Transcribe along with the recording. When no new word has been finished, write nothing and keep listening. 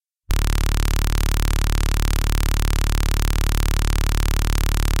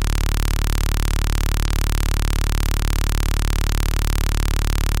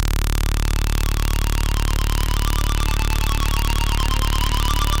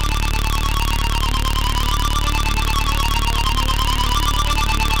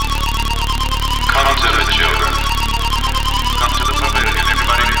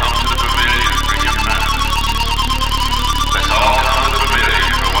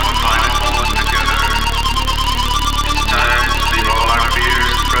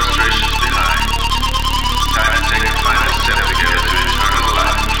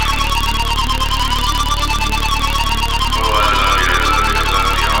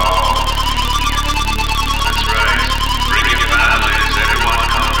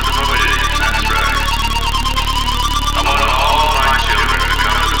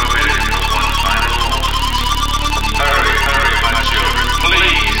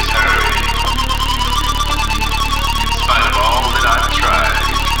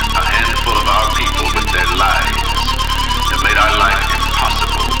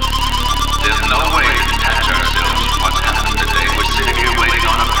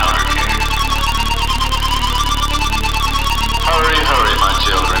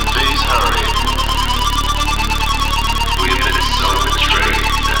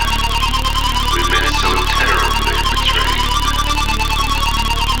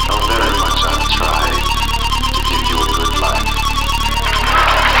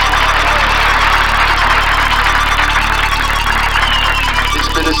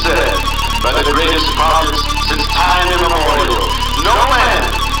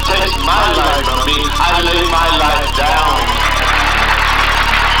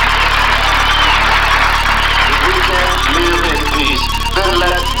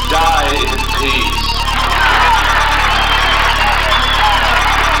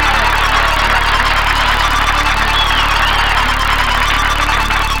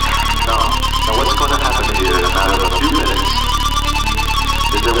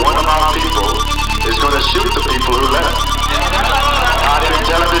to shoot the people who left. I didn't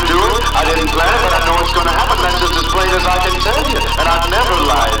tell him to do it. I didn't plan it, but I know it's going to happen. That's just as plain as I can tell you. And I've never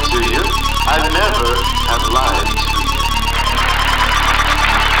lied to you. I never have lied to you.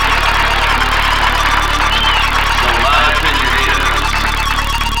 So my opinion is,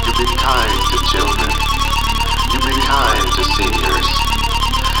 you be kind to children. You be kind to seniors.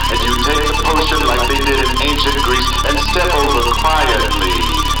 And you take the potion like they did in ancient Greece and step over quietly.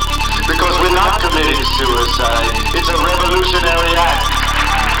 Because we're not committing suicide. It's a revolutionary